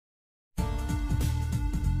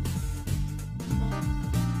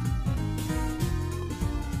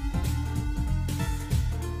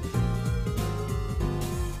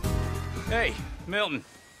Hey, Milton.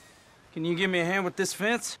 Can you give me a hand with this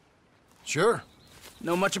fence? Sure.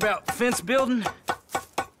 Know much about fence building?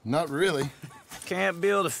 Not really. Can't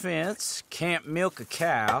build a fence, can't milk a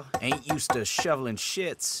cow, ain't used to shoveling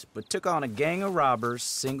shits, but took on a gang of robbers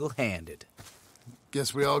single-handed.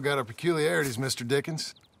 Guess we all got our peculiarities, Mr.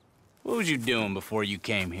 Dickens. What was you doing before you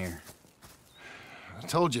came here? I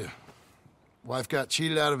told you. Wife got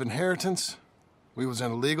cheated out of inheritance. We was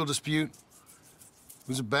in a legal dispute. It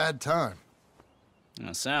was a bad time.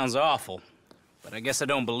 That sounds awful, but I guess I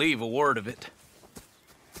don't believe a word of it.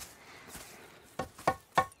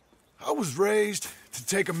 I was raised to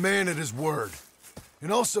take a man at his word,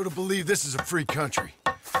 and also to believe this is a free country.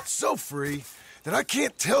 So free that I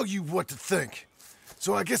can't tell you what to think.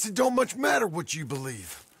 So I guess it don't much matter what you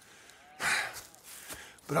believe.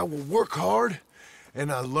 But I will work hard,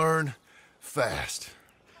 and I learn fast.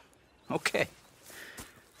 Okay.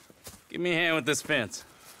 Give me a hand with this fence.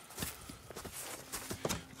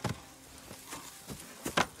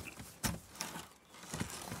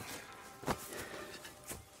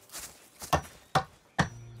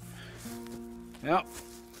 Well,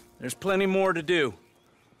 there's plenty more to do.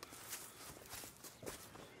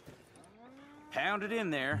 Pound it in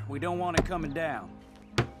there. We don't want it coming down.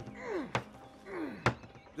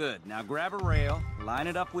 Good. Now grab a rail, line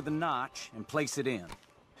it up with a notch, and place it in.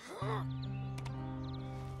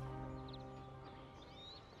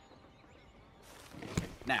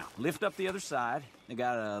 Now, lift up the other side. They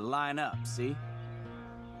gotta line up, see?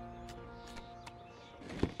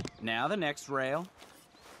 Now the next rail.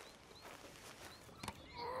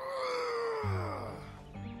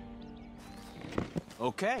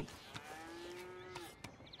 Okay.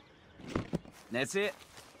 That's it.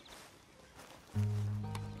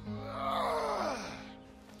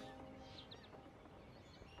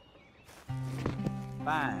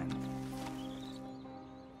 Fine.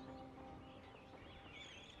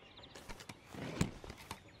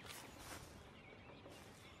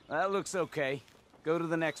 That looks okay. Go to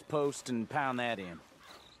the next post and pound that in.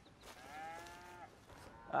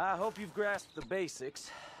 I hope you've grasped the basics.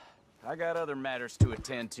 I got other matters to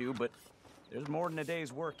attend to, but there's more than a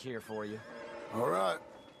day's work here for you. All right.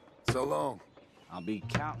 So long. I'll be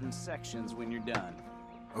counting sections when you're done.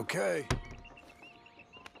 Okay.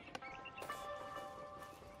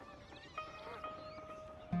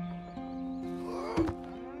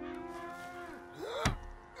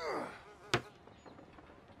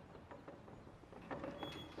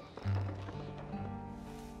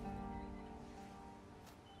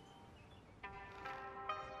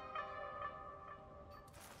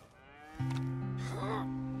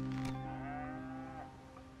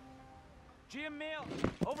 Jim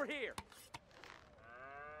Milton, over here.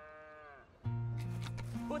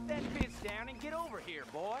 Put that fence down and get over here,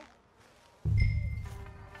 boy.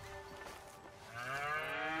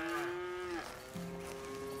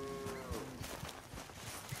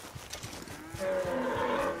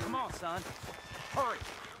 Come on, son. Hurry.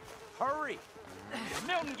 Hurry.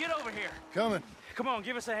 Milton, get over here. Coming. Come on,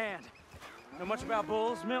 give us a hand. Know much about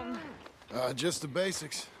bulls, Milton? Just the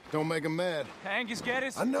basics. Don't make them mad. Angus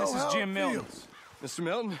Geddes? I know this is how Jim it Milton. feels. Mr.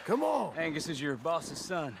 Milton? Come on. Angus is your boss's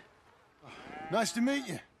son. Nice to meet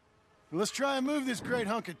you. Let's try and move this great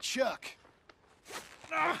hunk of chuck.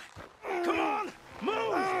 Come on!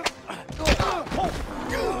 Move!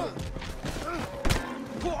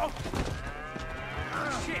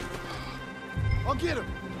 Shit! I'll get him.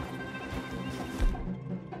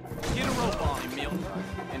 Get a rope on him, Milton,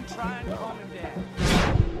 and try and calm him down.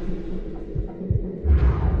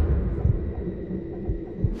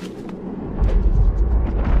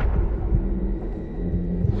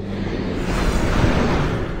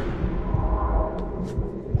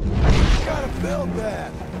 Build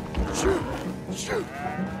that! Shoot! Shoot!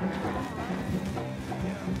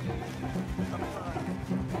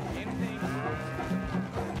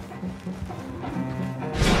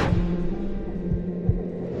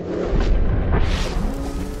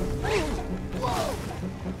 Whoa!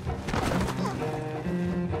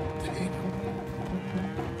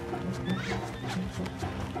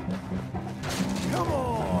 Come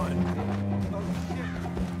on!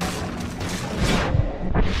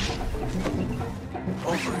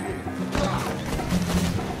 Over here.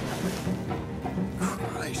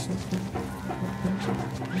 Christ.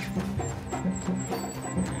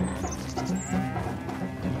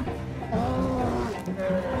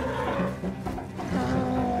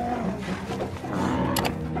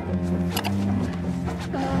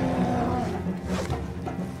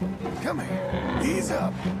 Come here. Ease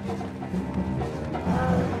up.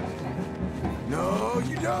 No,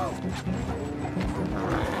 you don't.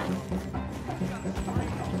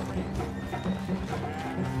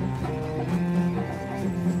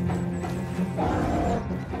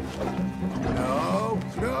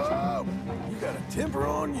 Timber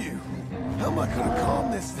on you. How am I gonna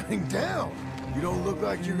calm this thing down? You don't look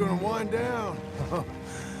like you're gonna wind down.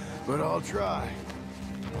 But I'll try.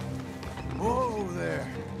 Whoa there.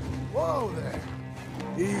 Whoa there.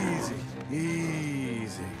 Easy,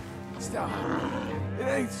 easy. Stop. It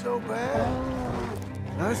ain't so bad.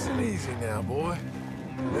 Nice and easy now, boy.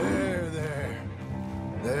 There, there.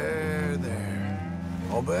 There, there.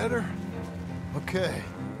 All better? Okay.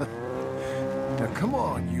 Now come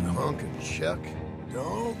on, you hunk of chuck.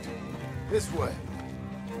 Don't. This way.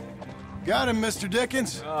 Got him, Mr.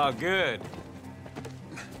 Dickens. Oh, good.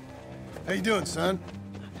 How you doing, son?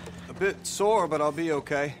 A bit sore, but I'll be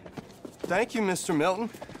okay. Thank you, Mr. Milton.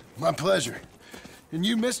 My pleasure. And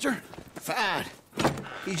you, mister? Fine.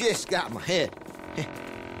 He just got my head.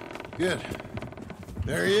 Good.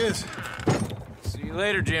 There he is. See you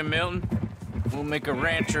later, Jim Milton. We'll make a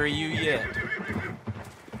rancher of you yet.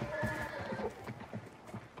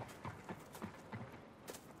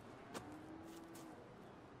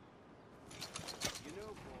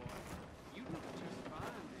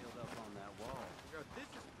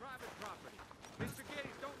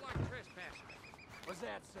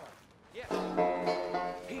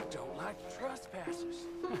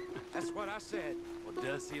 That's what I said. Well,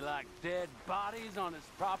 does he like dead bodies on his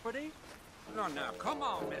property? No, come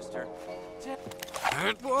on, mister.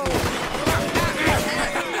 Whoa!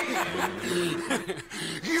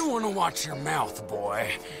 You want to watch your mouth,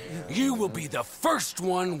 boy. You will be the first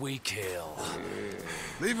one we kill.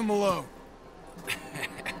 Leave him alone.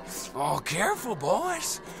 Oh, careful,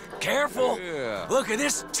 boys. Careful. Yeah. Look at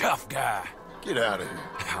this tough guy. Get out of here.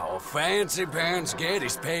 Oh, fancy pants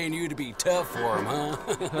Getty's paying you to be tough for him, huh?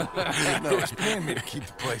 No, he's paying me to keep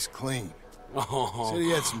the place clean. Oh. Said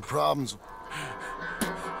he had some problems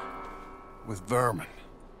with vermin.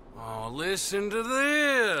 Oh, listen to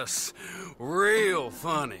this. Real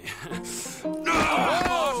funny.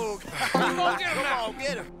 Oh! Come on,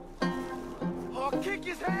 get him! I'll kick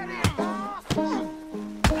his head in, boss!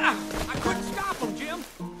 I couldn't stop him, Jim.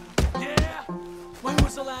 Yeah? When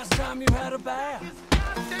was the last time you had a bath?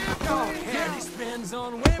 Oh, yeah, he spends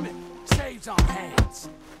on women, saves on hands.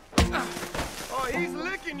 Oh, he's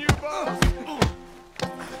licking you, boss.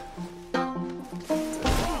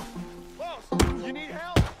 Boss, you need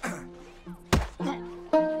help?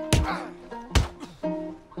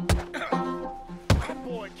 Good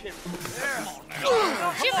boy, Kim. There.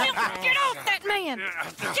 Jim Milton, get off that man!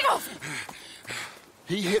 Get off!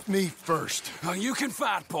 He hit me first. Oh, you can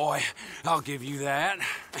fight, boy. I'll give you that.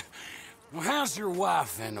 Well, how's your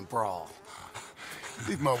wife in the brawl?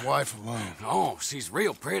 Leave my wife alone. Oh, she's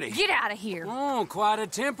real pretty. Get out of here. Oh, quite a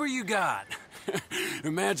temper you got.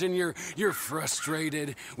 Imagine you're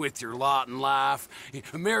frustrated with your lot in life,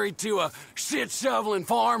 married to a shit-shoveling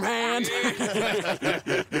farmhand.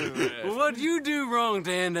 What'd you do wrong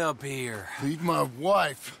to end up here? Leave my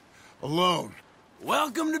wife alone.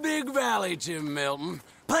 Welcome to Big Valley, Jim Milton.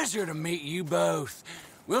 Pleasure to meet you both.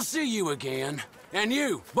 We'll see you again. And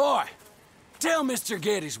you, boy, tell Mr.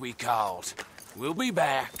 Geddes we called. We'll be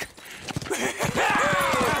back.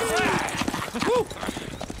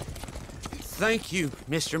 Thank you,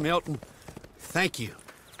 Mr. Milton. Thank you.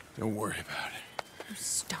 Don't worry about it.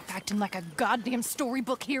 Stop acting like a goddamn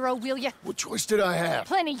storybook hero, will ya? What choice did I have?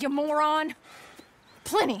 Plenty, you moron.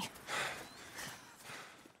 Plenty.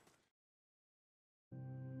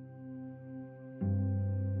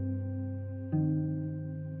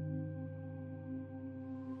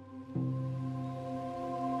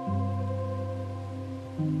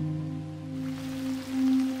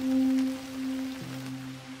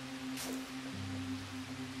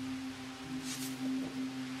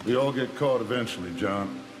 We all get caught eventually,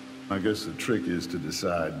 John. I guess the trick is to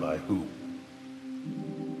decide by who.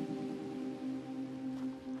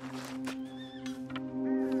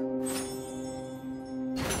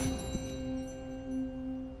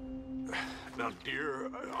 Now, dear,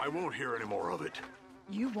 I won't hear any more of it.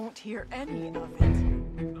 You won't hear any of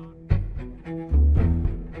it.